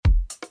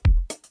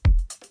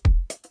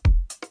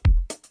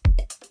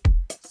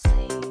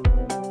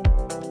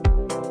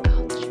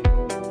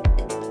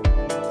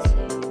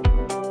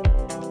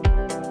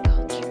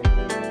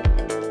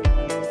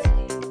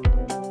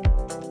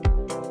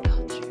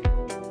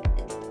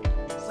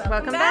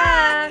Welcome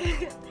back.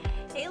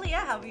 Hey, Leah,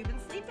 how have you been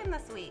sleeping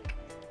this week?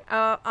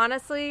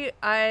 Honestly,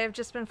 I've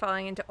just been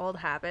falling into old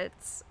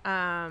habits.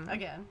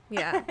 Again.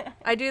 Yeah.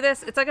 I do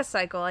this. It's like a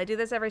cycle. I do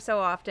this every so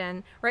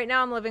often. Right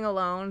now I'm living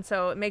alone,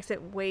 so it makes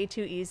it way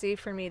too easy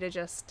for me to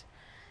just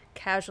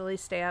casually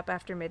stay up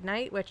after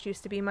midnight, which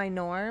used to be my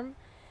norm.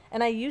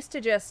 And I used to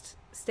just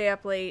stay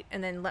up late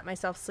and then let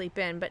myself sleep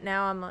in, but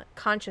now I'm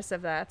conscious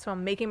of that, so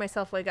I'm making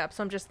myself wake up,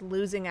 so I'm just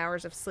losing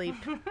hours of sleep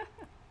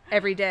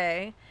every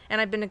day. And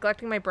I've been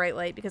neglecting my bright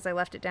light because I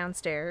left it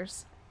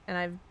downstairs.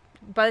 And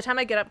by the time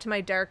I get up to my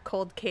dark,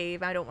 cold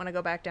cave, I don't want to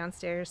go back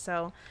downstairs,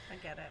 so I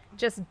get it.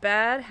 just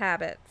bad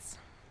habits.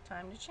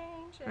 Time to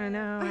change it. I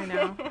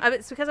know.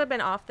 It's because I've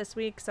been off this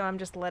week, so I'm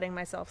just letting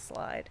myself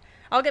slide.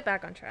 I'll get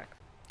back on track.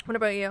 What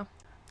about you?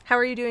 How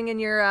are you doing in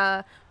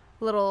your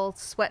little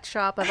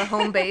sweatshop of a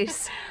home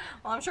base?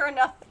 Well, I'm sure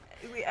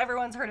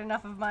everyone's heard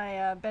enough of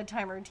my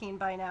bedtime routine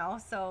by now.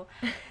 So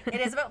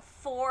it is about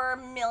 4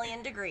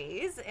 million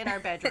degrees in our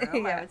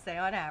bedroom, Yeah. I would say,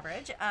 on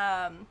average.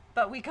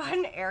 But we got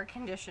an air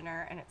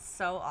conditioner, and it's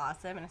so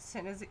awesome. And as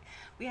soon as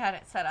we had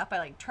it set up,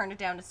 I turned it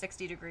down to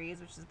 60 degrees,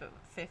 which is about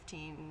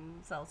 15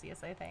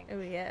 Celsius, I think.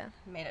 Oh, yeah.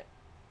 Made it,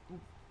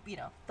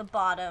 the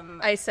bottom.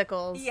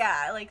 Icicles.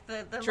 Yeah,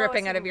 the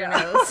dripping lowest out of you your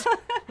can go. nose.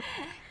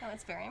 No,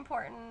 it's very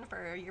important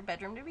for your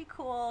bedroom to be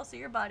cool, so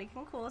your body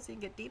can cool, so you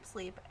can get deep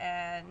sleep.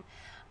 And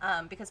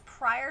because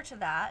prior to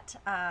that,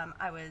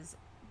 I was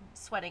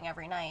sweating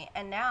every night,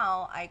 and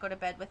now I go to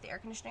bed with the air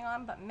conditioning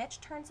on, but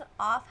Mitch turns it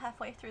off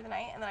halfway through the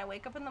night, and then I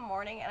wake up in the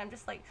morning, and I'm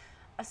just like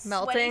a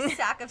melting sweaty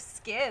sack of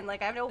skin. I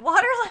have no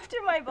water left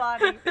in my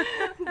body.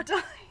 I'm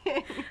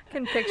dying.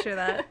 Can picture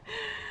that.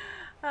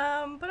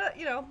 But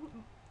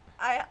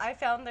I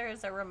found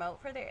there's a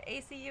remote for the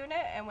AC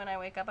unit, and when I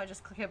wake up, I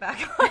just click it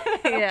back on. I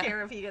don't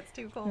care if he gets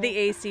too cold. The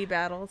AC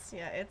battles.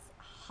 Yeah, it's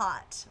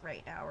hot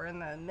right now. We're in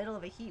the middle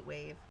of a heat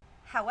wave.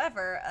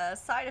 However, a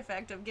side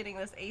effect of getting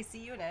this AC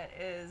unit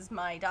is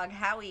my dog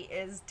Howie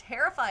is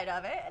terrified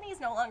of it, and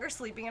he's no longer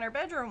sleeping in our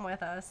bedroom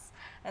with us.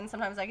 And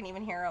sometimes I can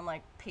even hear him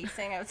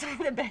pacing outside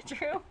the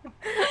bedroom,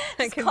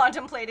 just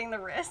contemplating the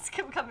risk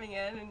of coming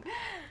in and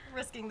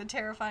risking the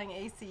terrifying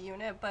AC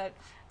unit. But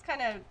it's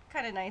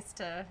kind of nice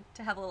to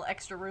have a little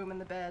extra room in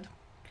the bed.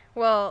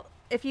 Well,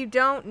 if you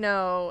don't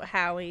know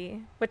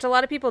Howie, which a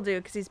lot of people do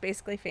because he's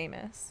basically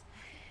famous,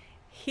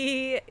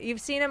 you've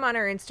seen him on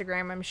our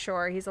Instagram, I'm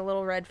sure. He's a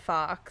little red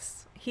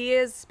fox. He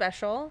is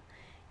special.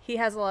 He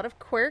has a lot of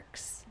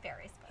quirks.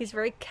 Very special. He's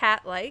very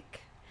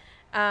cat-like.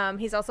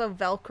 He's also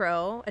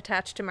Velcro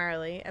attached to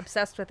Marley,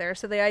 obsessed with her.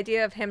 So the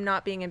idea of him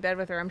not being in bed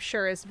with her, I'm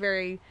sure, is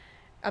very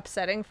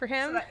upsetting for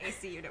him. So that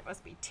AC unit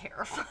must be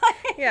terrifying.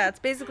 Yeah, it's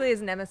basically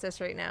his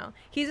nemesis right now.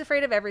 He's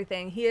afraid of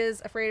everything. He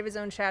is afraid of his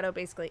own shadow,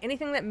 basically.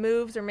 Anything that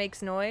moves or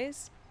makes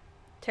noise,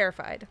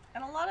 terrified.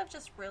 And a lot of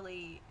just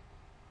really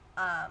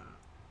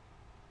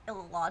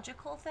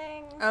illogical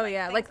things. Oh,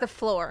 yeah, like the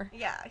floor.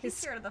 Yeah, he's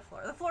scared of the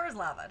floor. The floor is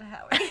lava to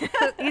Howie.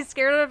 He's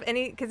scared of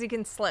because he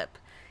can slip.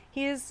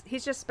 He's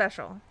just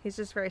special. He's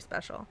just very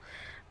special.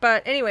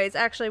 But anyways,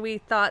 actually, we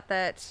thought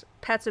that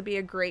pets would be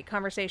a great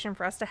conversation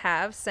for us to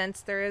have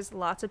since there is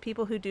lots of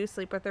people who do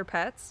sleep with their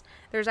pets.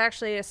 There's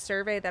actually a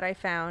survey that I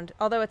found,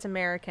 although it's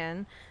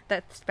American,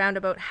 that found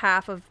about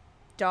half of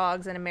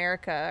dogs in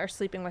America are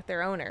sleeping with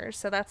their owners.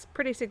 So that's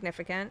pretty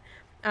significant.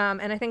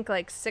 And I think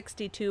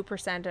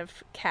 62%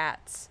 of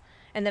cats.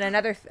 And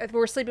then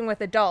we're sleeping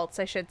with adults,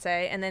 I should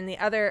say. And then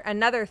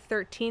another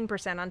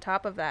 13% on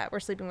top of that, we're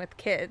sleeping with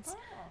kids. Oh.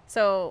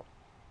 So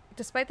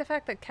despite the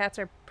fact that cats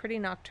are pretty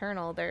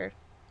nocturnal, they're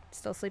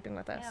still sleeping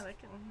with us. Yeah, they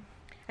can.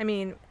 I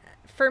mean,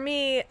 for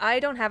me, I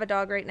don't have a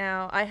dog right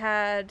now. I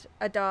had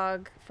a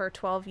dog for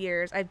 12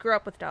 years. I grew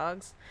up with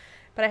dogs.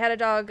 But I had a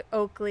dog,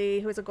 Oakley,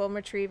 who was a golden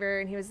retriever,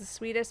 and he was the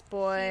sweetest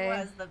boy. He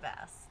was the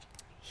best.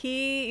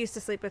 He used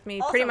to sleep with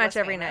me Also pretty much was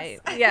every famous.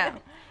 night. Yeah.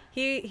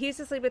 He used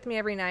to sleep with me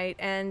every night,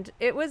 and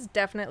it was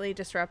definitely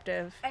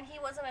disruptive. And he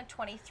wasn't a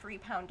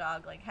 23-pound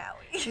dog like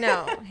Howie.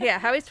 No. Yeah,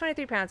 Howie's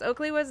 23 pounds.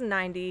 Oakley was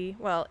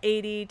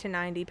 80 to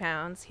 90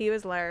 pounds. He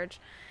was large.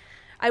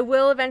 I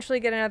will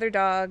eventually get another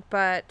dog,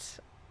 but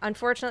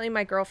unfortunately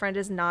my girlfriend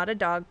is not a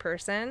dog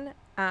person,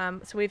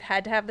 so we've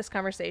had to have this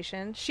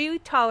conversation. She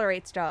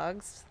tolerates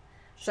dogs.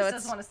 She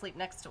doesn't want to sleep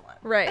next to one.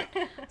 Right.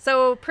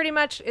 So pretty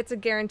much it's a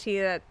guarantee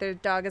that the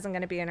dog isn't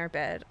going to be in our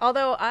bed.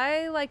 Although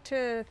I like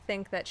to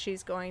think that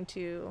she's going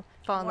to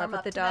fall in love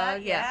with the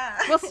dog. Yeah.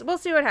 We'll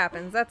see what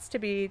happens. That's to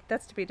be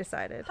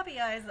decided. Puppy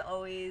eyes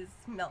always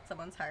melt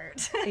someone's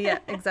heart. Yeah,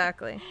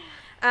 exactly.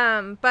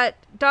 But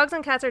dogs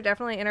and cats are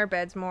definitely in our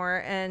beds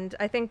more, and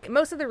I think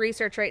most of the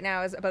research right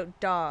now is about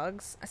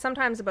dogs,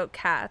 sometimes about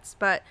cats,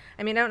 but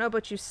I mean, I don't know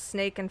about you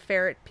snake and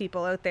ferret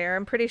people out there.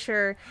 I'm pretty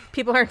sure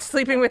people aren't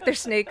sleeping with their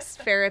snakes,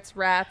 ferrets,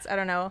 rats, I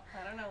don't know.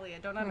 I don't know, Leah.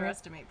 Don't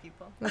underestimate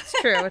people.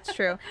 It's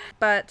true.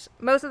 But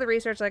most of the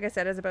research, like I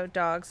said, is about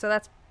dogs, so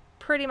that's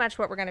pretty much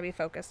what we're going to be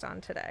focused on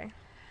today.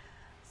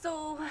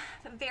 So,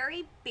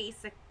 very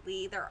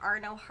basically, there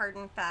are no hard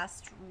and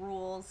fast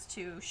rules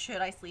to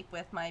should I sleep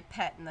with my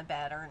pet in the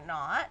bed or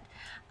not.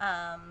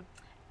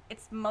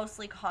 It's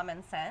mostly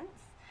common sense.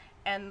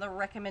 and the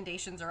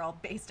recommendations are all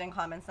based in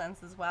common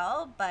sense as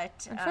well,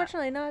 but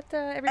unfortunately not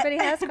everybody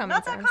has common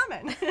not sense.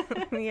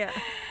 that common. Yeah.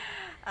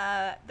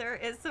 There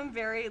is some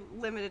very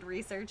limited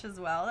research as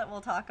well that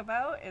we'll talk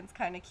about. It's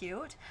kind of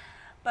cute.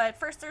 But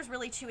first, there's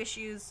really two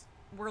issues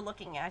we're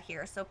looking at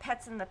here. So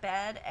pets in the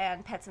bed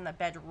and pets in the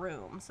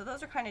bedroom. So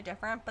those are kind of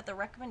different, but the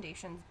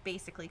recommendations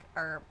basically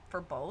are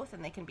for both,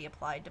 and they can be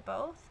applied to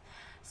both.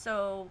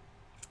 So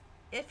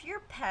if your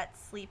pet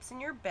sleeps in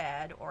your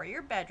bed or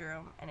your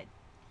bedroom and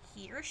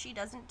he or she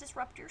doesn't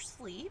disrupt your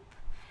sleep,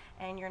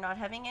 and you're not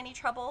having any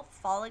trouble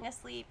falling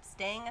asleep,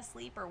 staying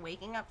asleep, or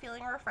waking up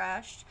feeling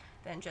refreshed,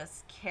 then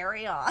just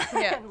carry on.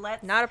 Yeah,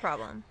 not a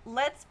problem.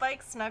 Let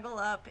Spike snuggle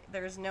up.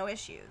 There's no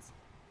issues.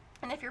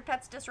 And if your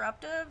pet's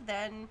disruptive,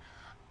 then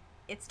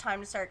it's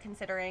time to start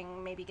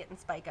considering maybe getting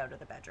Spike out of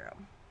the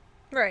bedroom.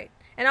 Right.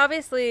 And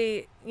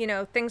obviously,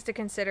 things to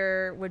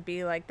consider would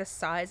be like the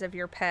size of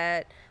your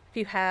pet. If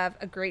you have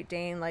a Great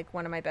Dane, like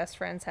one of my best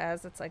friends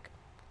has, it's like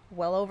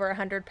well over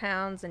 100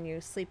 pounds, and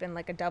you sleep in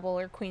like a double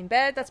or queen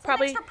bed, that's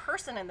probably an extra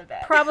person in the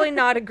bed. Probably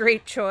not a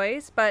great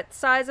choice. But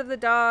size of the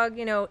dog,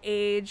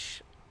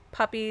 age,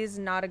 puppies,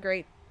 not a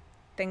great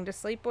thing to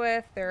sleep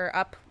with. They're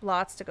up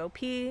lots to go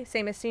pee.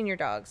 Same as senior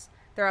dogs.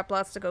 They're up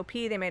lots to go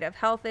pee. They might have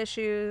health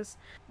issues.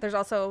 There's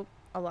also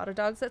a lot of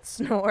dogs that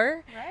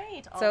snore.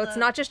 Right. So it's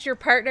not just your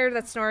partner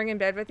that's snoring in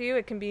bed with you.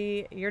 It can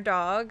be your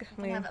dog.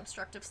 You can have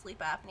obstructive sleep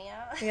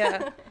apnea.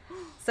 Yeah.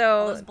 So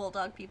all those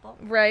bulldog people.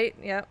 Right.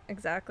 Yeah,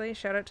 exactly.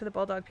 Shout out to the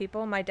bulldog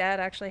people. My dad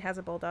actually has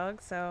a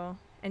bulldog,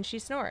 and she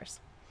snores.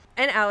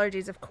 And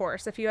allergies, of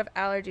course. If you have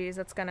allergies,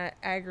 that's going to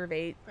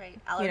aggravate, right.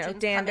 Allergens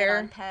dander. come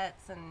in on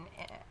pets, and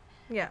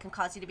it can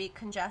cause you to be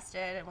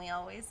congested. And we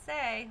always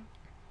say,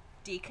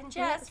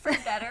 decongest for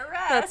better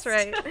rest. That's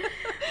right.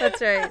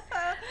 That's right.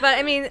 But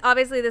I mean,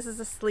 obviously this is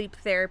a sleep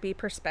therapy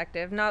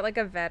perspective, not like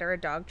a vet or a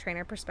dog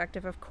trainer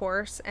perspective, of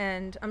course.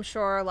 And I'm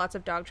sure lots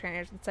of dog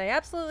trainers would say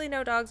absolutely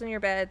no dogs in your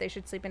bed. They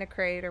should sleep in a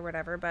crate or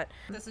whatever. But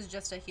this is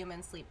just a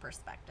human sleep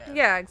perspective.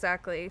 Yeah,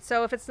 exactly.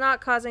 So if it's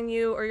not causing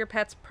you or your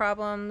pet's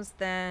problems,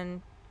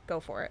 then go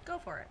for it. Go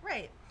for it.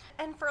 Right.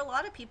 And for a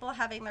lot of people,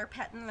 having their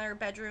pet in their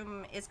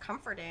bedroom is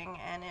comforting,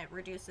 and it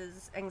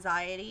reduces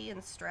anxiety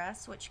and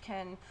stress, which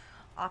can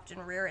often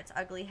rear its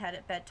ugly head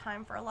at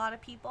bedtime for a lot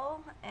of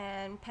people.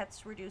 And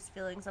pets reduce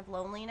feelings of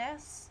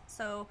loneliness.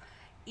 So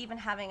even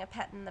having a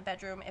pet in the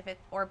bedroom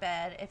or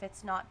bed, if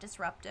it's not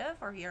disruptive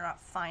or you're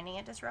not finding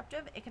it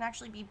disruptive, it can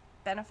actually be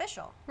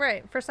beneficial.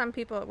 Right. For some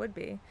people it would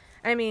be.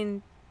 I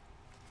mean,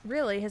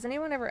 really, has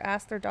anyone ever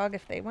asked their dog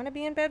if they want to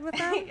be in bed with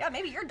them? Yeah,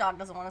 maybe your dog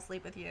doesn't want to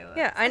sleep with you.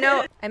 Yeah, I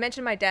know. I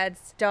mentioned my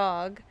dad's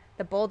dog,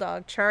 the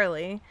bulldog,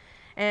 Charlie,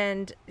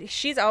 and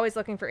she's always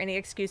looking for any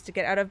excuse to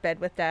get out of bed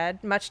with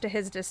Dad, much to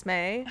his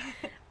dismay.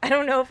 I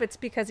don't know if it's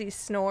because he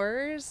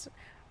snores,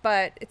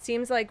 but it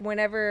seems like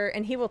whenever,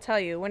 and he will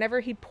tell you, whenever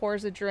he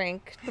pours a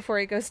drink before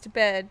he goes to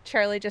bed,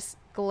 Charlie just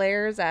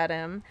glares at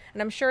him.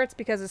 And I'm sure it's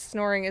because his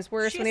snoring is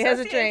worse when he has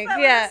a drink.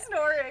 Yeah.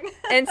 Snoring.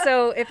 And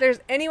so if there's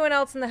anyone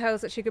else in the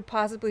house that she could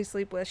possibly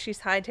sleep with, she's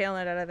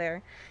hightailing it out of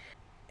there.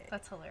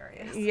 That's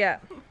hilarious. Yeah.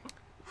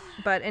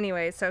 But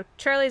anyway, so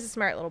Charlie's a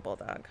smart little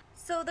bulldog.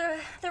 So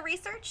the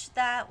research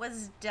that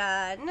was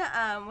done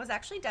was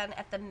actually done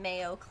at the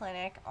Mayo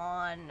Clinic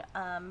on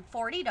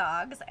 40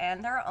 dogs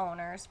and their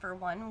owners for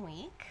 1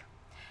 week,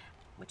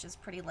 which is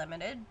pretty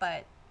limited,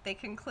 but they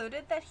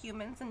concluded that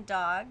humans and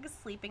dogs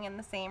sleeping in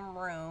the same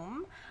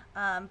room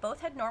both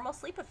had normal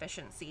sleep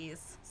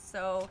efficiencies.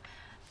 So,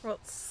 well,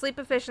 sleep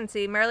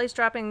efficiency, Marley's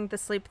dropping the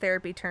sleep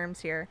therapy terms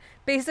here.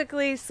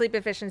 Basically, sleep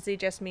efficiency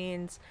just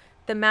means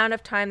the amount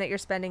of time that you're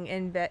spending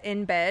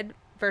in bed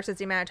versus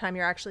the amount of time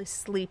you're actually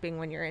sleeping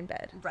when you're in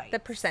bed. Right. The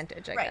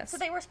percentage, I guess. So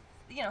they were,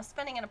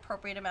 spending an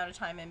appropriate amount of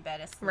time in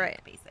bed asleep, right.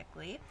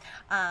 Basically.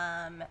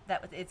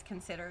 It's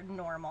considered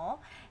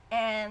normal.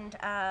 And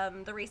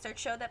the research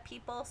showed that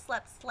people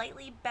slept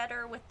slightly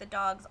better with the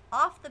dogs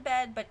off the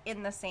bed, but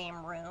in the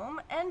same room.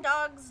 And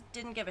dogs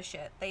didn't give a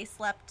shit. They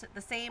slept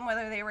the same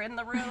whether they were in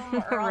the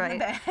room or on the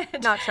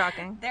bed. Not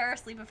shocking. Their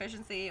sleep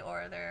efficiency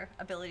or their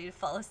ability to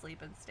fall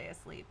asleep and stay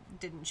asleep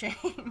didn't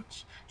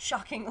change,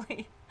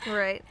 shockingly.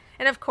 Right.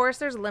 And of course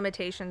there's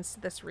limitations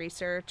to this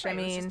research. Right, I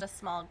mean, it was just a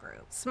small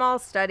group. Small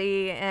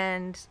study,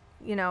 and,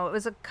 it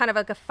was a kind of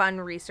like a fun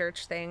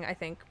research thing, I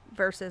think,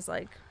 versus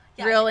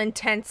real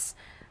intense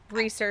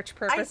research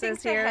purposes here. I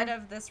think the head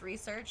of this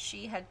research,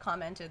 she had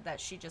commented that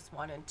she just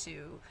wanted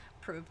to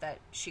prove that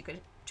she could,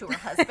 to her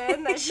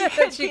husband, that she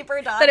could keep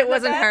her dog that it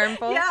wasn't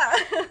harmful. Yeah.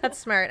 That's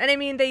smart. And I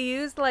mean, they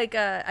used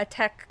a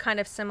tech kind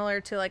of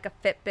similar to a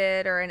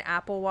Fitbit or an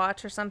Apple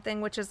Watch or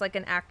something, which is like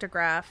an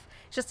actigraph.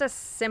 It's just a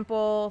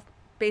simple,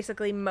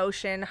 basically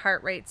motion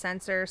heart rate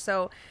sensor.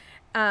 So,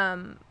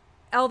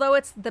 although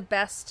it's the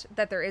best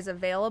that there is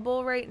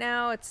available right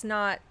now, it's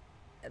not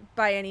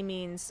by any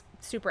means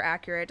super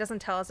accurate. It doesn't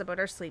tell us about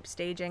our sleep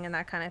staging and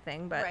that kind of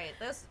thing. But right,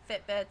 those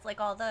Fitbits, like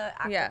all the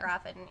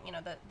actigraph and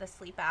the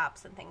sleep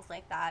apps and things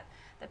like that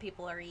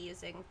people are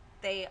using,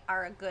 they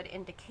are a good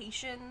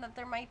indication that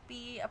there might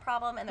be a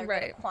problem, and they're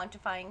good at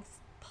quantifying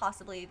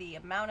possibly the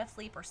amount of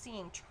sleep or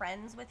seeing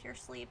trends with your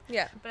sleep.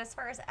 Yeah. But as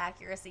far as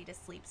accuracy to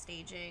sleep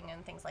staging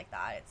and things like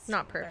that, it's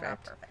not perfect. They're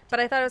not perfect. But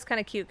I thought it was kind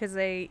of cute because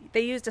they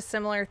used a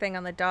similar thing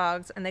on the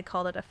dogs and they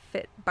called it a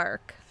fit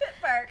bark. Fit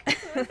bark.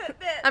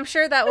 Fitbit. I'm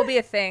sure that will be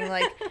a thing.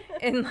 Like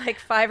in like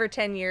 5 or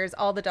 10 years,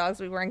 all the dogs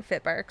will be wearing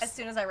fit barks. As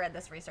soon as I read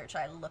this research,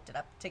 I looked it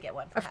up to get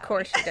one for Of Howie.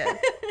 course you did.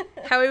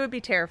 Howie would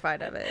be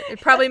terrified of it. It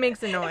probably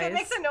makes a noise. If it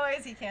makes a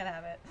noise, he can't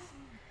have it.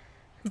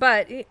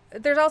 But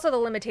there's also the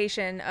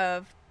limitation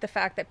of the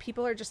fact that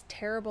people are just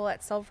terrible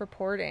at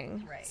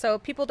self-reporting. Right. So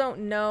people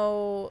don't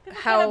know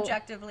People how can't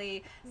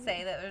objectively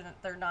say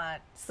that they're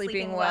not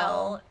sleeping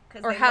well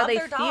or how they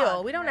love their feel.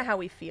 dog. We don't know Right. how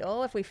we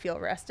feel, if we feel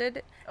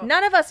rested. Oh.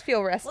 None of us feel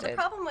Well, rested. the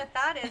problem with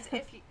that is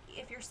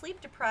if you're sleep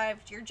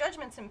deprived, your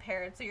judgment's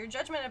impaired. So your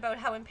judgment about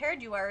how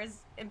impaired you are is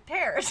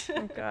impaired.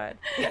 Oh, God.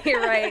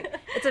 You're right.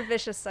 It's a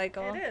vicious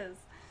cycle. It is.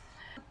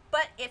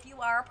 But if you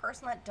are a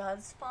person that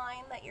does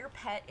find that your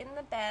pet in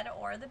the bed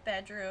or the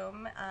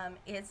bedroom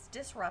is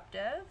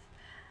disruptive,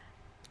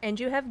 And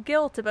you have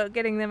guilt about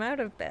getting them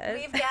out of bed.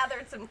 we've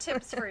gathered some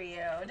tips for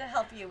you to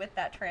help you with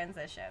that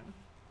transition.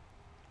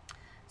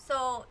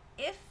 So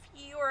if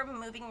you are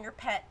moving your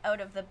pet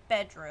out of the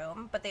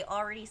bedroom, but they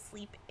already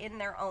sleep in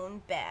their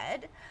own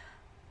bed,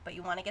 but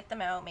you want to get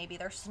them out, maybe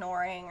they're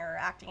snoring or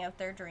acting out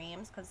their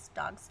dreams, because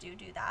dogs do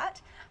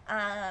that,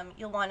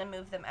 you'll want to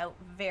move them out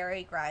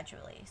very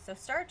gradually. So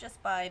start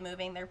just by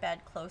moving their bed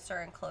closer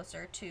and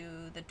closer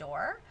to the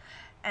door,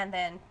 and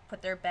then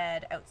put their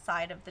bed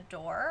outside of the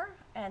door.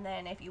 And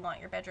then if you want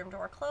your bedroom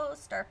door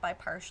closed, start by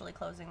partially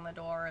closing the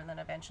door and then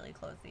eventually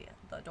close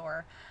the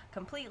door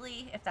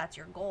completely if that's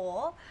your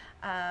goal.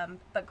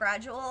 But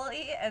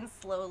gradually and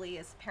slowly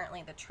is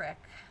apparently the trick.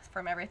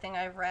 From everything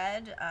I've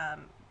read,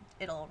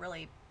 it'll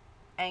really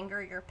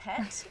anger your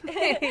pet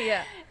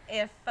Yeah.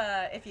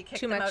 if you kick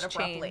Too them much out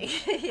abruptly.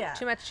 change. Yeah.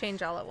 Too much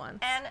change all at once.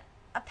 And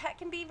a pet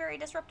can be very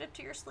disruptive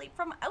to your sleep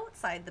from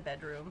outside the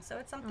bedroom, so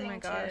it's something my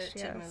gosh, to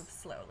yes. move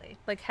slowly.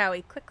 Like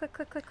Howie, click, click,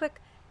 click, click, click,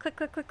 click,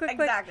 click, click, click,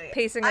 Exactly. click,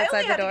 pacing I outside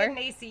only the had door. to get an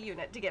AC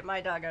unit to get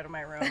my dog out of my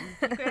room.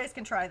 You guys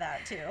can try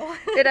that too.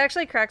 It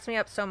actually cracks me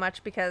up so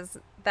much because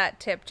that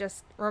tip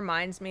just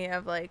reminds me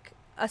of like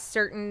a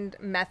certain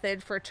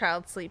method for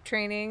child sleep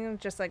training,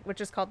 just like, which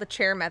is called the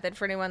chair method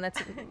for anyone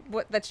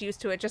that's used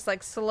to it, just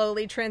like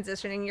slowly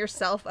transitioning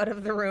yourself out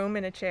of the room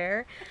in a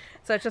chair.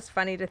 So it's just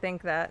funny to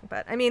think that.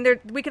 But I mean,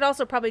 we could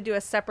also probably do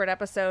a separate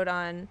episode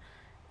on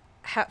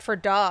for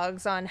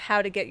dogs on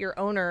how to get your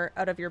owner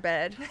out of your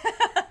bed.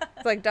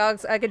 It's like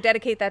dogs, I could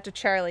dedicate that to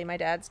Charlie, my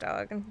dad's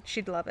dog, and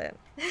she'd love it.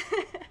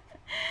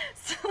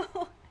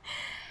 So,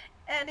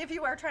 and if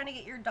you are trying to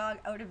get your dog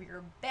out of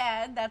your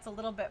bed, that's a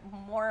little bit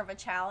more of a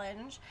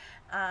challenge.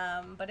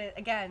 But it,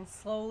 again,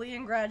 slowly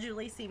and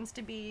gradually seems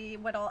to be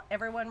what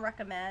everyone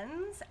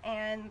recommends.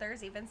 And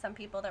there's even some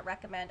people that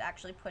recommend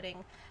actually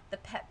putting the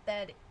pet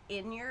bed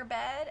in your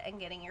bed and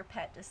getting your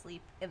pet to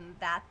sleep in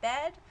that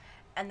bed,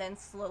 and then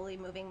slowly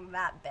moving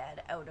that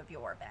bed out of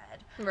your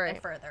bed Right.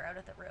 and further out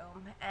of the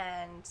room.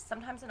 And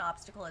sometimes an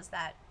obstacle is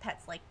that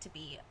pets like to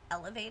be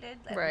elevated,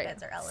 and Right.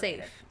 beds are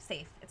elevated.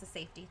 Safe. It's a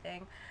safety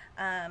thing.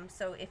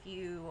 So if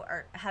you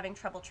are having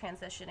trouble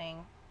transitioning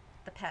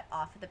the pet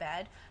off of the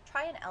bed,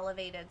 try an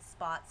elevated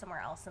spot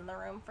somewhere else in the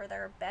room for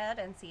their bed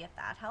and see if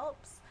that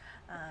helps,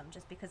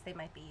 just because they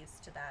might be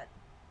used to that,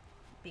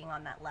 being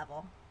on that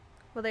level.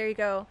 Well, there you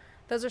go.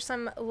 Those are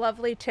some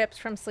lovely tips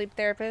from sleep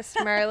therapist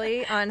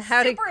Marley on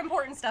how Super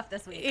important stuff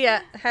this week.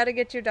 how to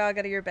get your dog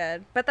out of your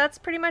bed. But that's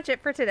pretty much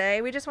it for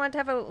today. We just wanted to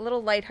have a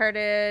little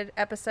lighthearted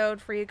episode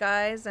for you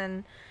guys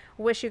and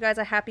wish you guys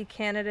a happy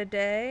Canada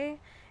Day.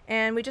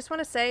 And we just want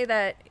to say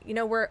that,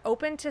 we're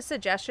open to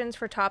suggestions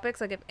for topics.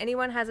 Like if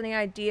anyone has any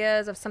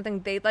ideas of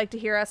something they'd like to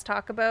hear us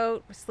talk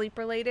about, sleep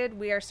related,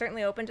 we are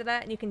certainly open to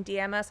that. And you can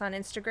DM us on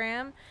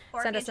Instagram,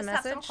 Or send if us you a just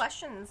have message. some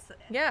questions.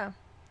 Yeah.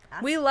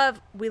 Ask. We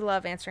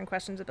love answering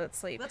questions about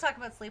sleep. We'll talk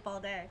about sleep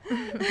all day.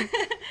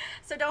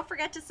 So don't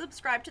forget to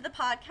subscribe to the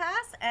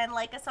podcast and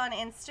like us on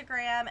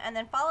Instagram, and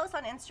then follow us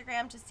on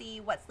Instagram to see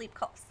what sleep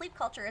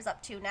culture is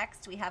up to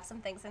next. We have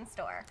some things in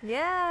store.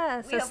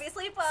 Yeah. We hope you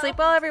sleep well. Sleep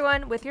well,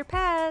 everyone, with your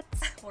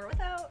pets. Or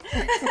without.